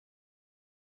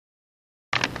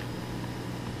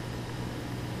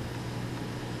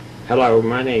Hello,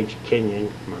 my name's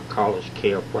Kenyon. My call is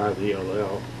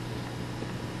KL5ELL.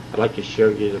 I'd like to show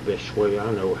you the best way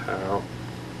I know how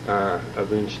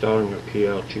of installing a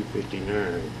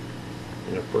PL259.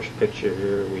 In the first picture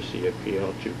here we see a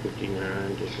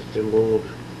PL259 just assembled.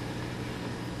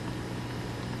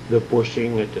 The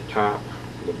bushing at the top,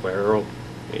 the barrel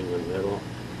in the middle,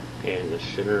 and the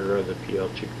center of the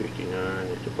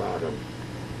PL259 at the bottom.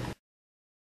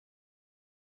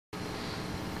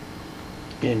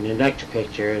 In the next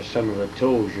picture is some of the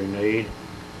tools you need: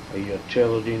 a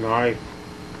utility knife,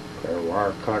 a pair of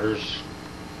wire cutters,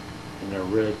 and the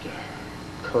red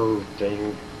curved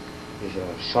thing is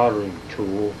a soldering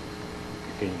tool.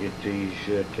 You can get these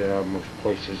at most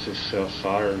places that sell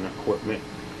soldering equipment,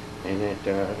 and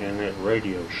at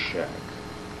Radio Shack.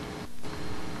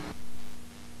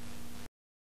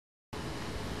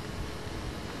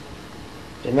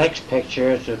 The next picture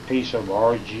is a piece of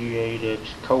RG8X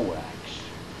coax.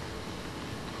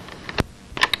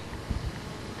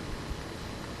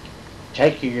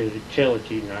 Take your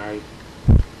utility knife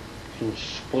and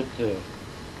split the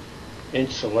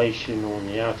insulation on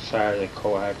the outside of the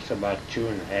coax about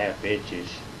 2.5 inches,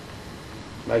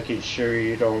 making sure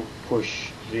you don't push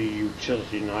the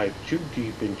utility knife too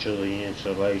deep into the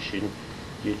insulation.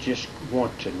 You just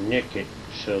want to nick it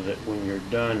so that when you're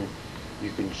done you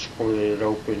can split it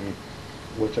open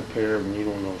with a pair of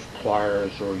needle nose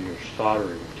pliers or your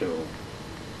soldering tool.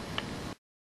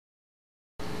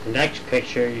 The next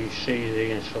picture, you see the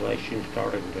insulation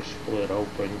starting to split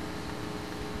open,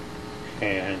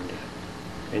 and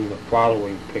in the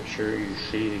following picture you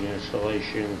see the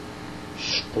insulation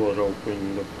split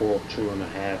open the full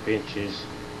 2.5 inches,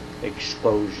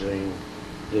 exposing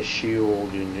the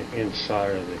shield in the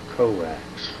inside of the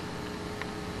coax.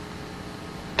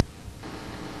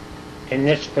 In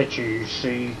this picture you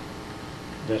see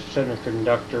the center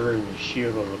conductor and the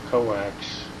shield of the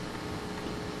coax.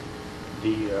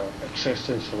 The excess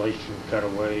insulation cut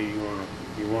away.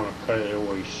 You want to cut it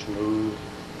away smooth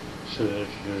so that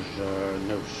there's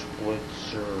no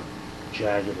splits or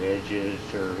jagged edges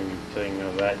or anything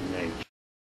of that nature.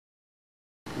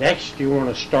 Next, you want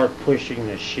to start pushing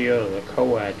the shield of the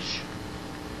coax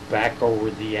back over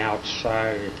the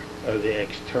outside of the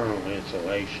external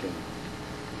insulation.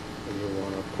 And you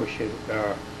want to push it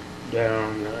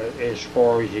down as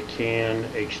far as you can,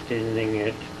 extending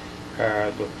it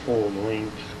the full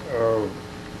length of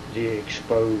the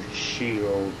exposed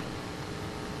shield.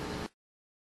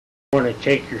 You want to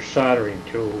take your soldering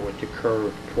tool with the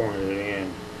curved pointed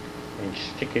end and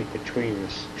stick it between the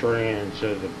strands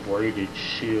of the braided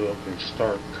shield and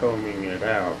start combing it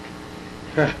out.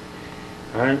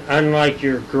 Unlike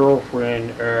your girlfriend,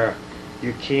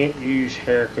 you can't use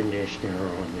hair conditioner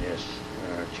on this.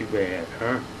 Too bad,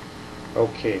 huh?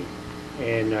 Okay,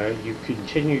 and you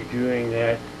continue doing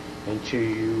that until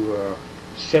you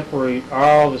separate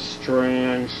all the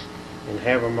strands and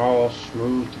have them all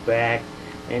smoothed back,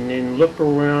 and then look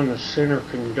around the center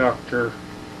conductor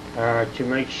to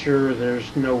make sure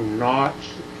there's no knots,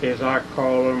 as I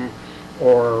call them,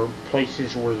 or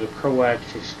places where the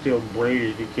coax is still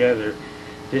braided together.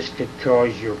 This could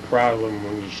cause you a problem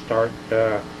when you start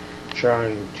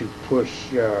trying to push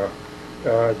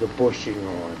the bushing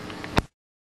on.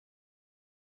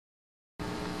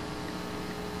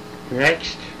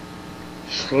 Next,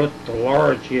 slip the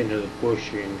large end of the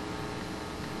bushing,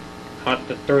 not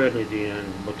the threaded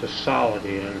end, but the solid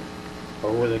end,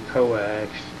 over the coax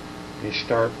and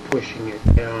start pushing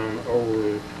it down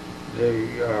over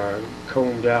the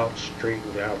combed out,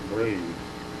 straightened out braid.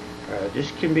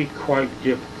 This can be quite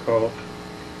difficult.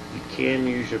 You can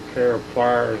use a pair of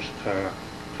pliers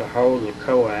to hold the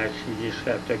coax. You just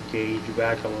have to gauge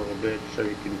back a little bit so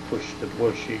you can push the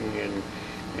bushing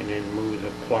and then move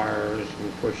the pliers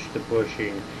and push the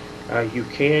bushing. You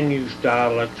can use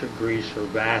dielectric grease or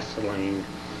Vaseline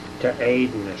to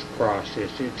aid in this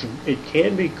process. It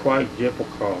can be quite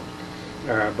difficult,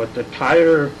 but the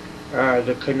tighter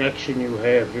the connection you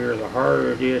have here, the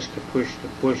harder it is to push the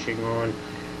bushing on,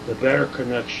 the better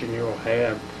connection you'll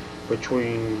have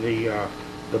between the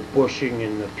bushing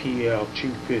and the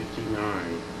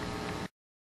PL259.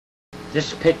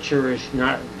 This picture is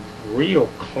not real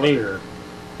clear,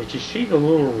 but you see the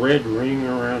little red ring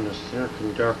around the center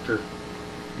conductor.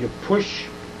 You push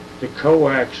the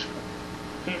coax,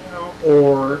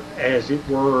 or as it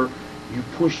were, you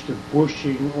push the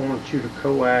bushing onto the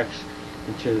coax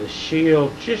until the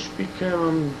shield just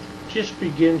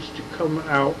begins to come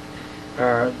out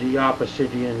the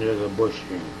opposite end of the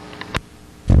bushing.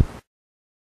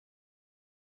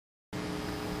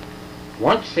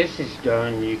 Once this is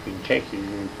done, you can take your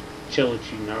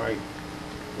utility knife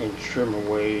and trim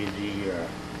away the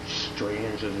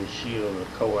strands of the shield of the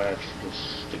coax that's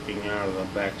sticking out of the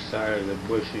back side of the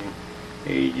bushing.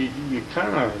 You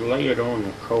kind of lay it on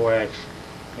the coax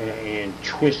and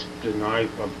twist the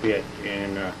knife a bit,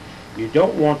 and you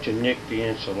don't want to nick the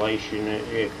insulation.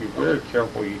 If you're very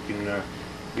careful, you can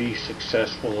be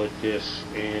successful at this.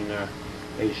 And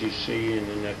as you see in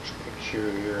the next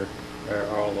picture here,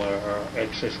 all the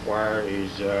excess wire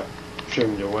is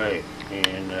trimmed away.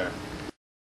 And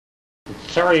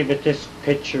sorry, but this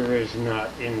picture is not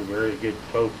in very good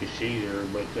focus either,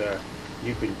 but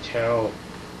you can tell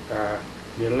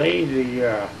you lay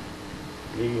the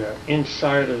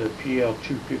inside of the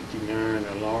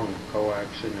PL259 along the coax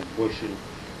and the bushing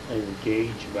and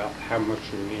gauge about how much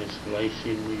of the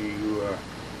insulation you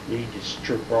need to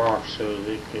strip off so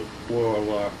that it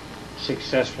will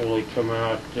successfully come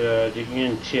out the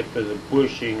end tip of the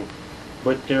bushing,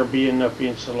 but there'll be enough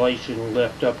insulation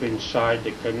left up inside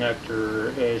the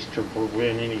connector as to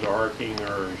prevent any arcing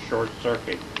or short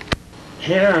circuit.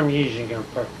 Here I'm using a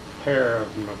pair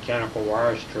of mechanical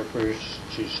wire strippers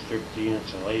to strip the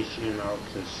insulation off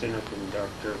the center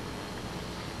conductor,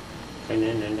 and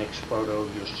in the next photo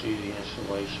you'll see the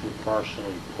insulation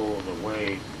partially pulled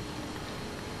away.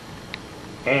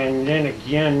 And then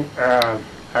again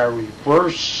I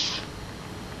reverse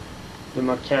the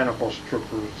mechanical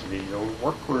strippers. They don't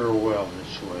work real well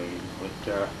this way, but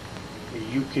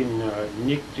you can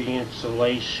nick the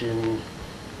insulation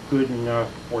good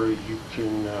enough where you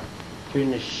can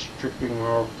finish stripping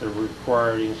off the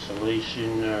required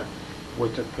insulation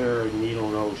with a pair of needle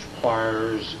nose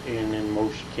pliers, and in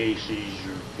most cases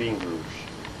your fingers.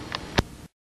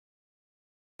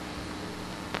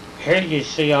 Here you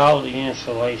see all the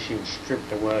insulation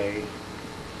stripped away,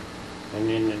 and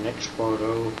in the next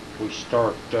photo we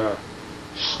start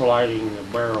sliding the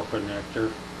barrel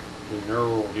connector, the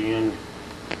knurled end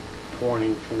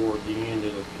pointing toward the end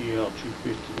of the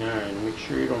PL259. Make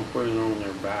sure you don't put it on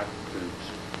there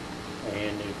backwards.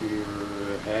 And if you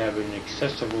have an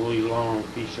excessively long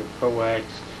piece of coax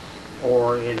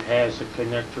or it has a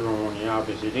connector on the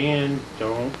opposite end,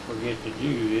 don't forget to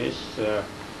do this,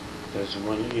 because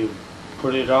when you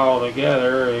put it all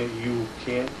together you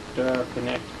can't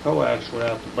connect the coax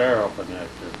without the barrel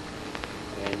connector.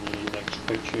 And in the next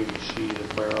picture you see the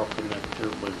barrel connector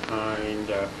behind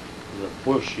the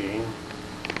bushing.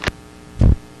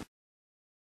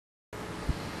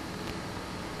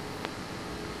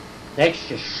 Next,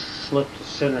 you slip the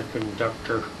center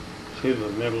conductor through the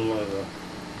middle of the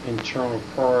internal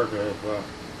part of the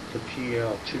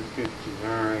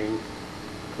PL259,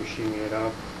 pushing it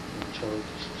up until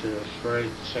it's to the thread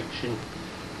section,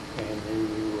 and then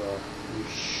you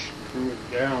screw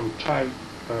it down tight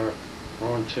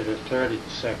onto the threaded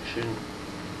section.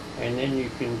 And then you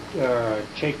can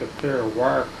take a pair of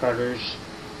wire cutters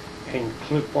and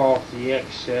clip off the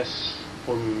excess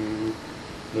from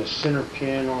the center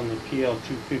pin on the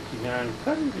PL259.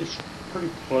 Cut it as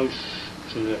pretty close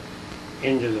to the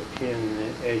end of the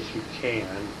pin as you can.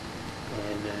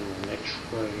 And then the next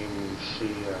frame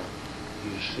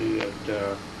you see it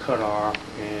cut off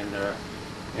and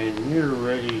you're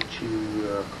ready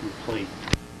to complete.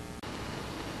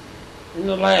 In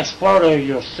the last photo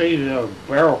you'll see the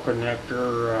barrel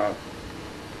connector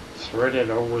threaded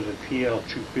over the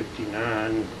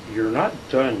PL259. You're not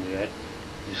done yet.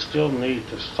 You still need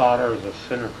to solder the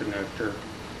center connector.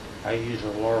 I use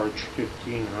a large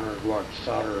 1500 watt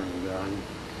soldering gun.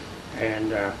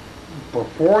 And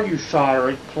before you solder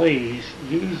it, please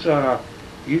use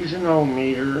an ohm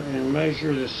meter and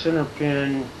measure the center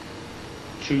pin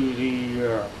to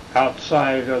the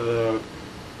outside of the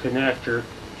connector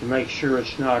to make sure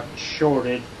it's not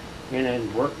shorted.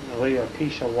 Inadvertently a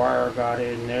piece of wire got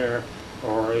in there,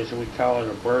 or as we call it,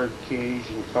 a bird cage,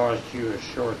 and caused you a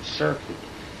short circuit.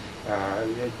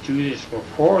 Do this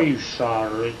before you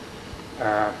solder it,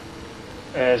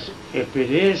 as if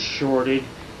it is shorted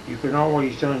you can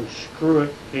always unscrew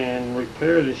it and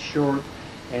repair the short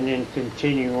and then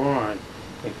continue on.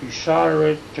 If you solder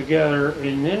it together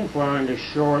and then find a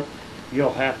short,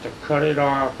 you'll have to cut it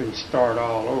off and start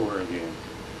all over again.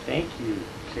 Thank you,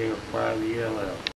 KF5ELL.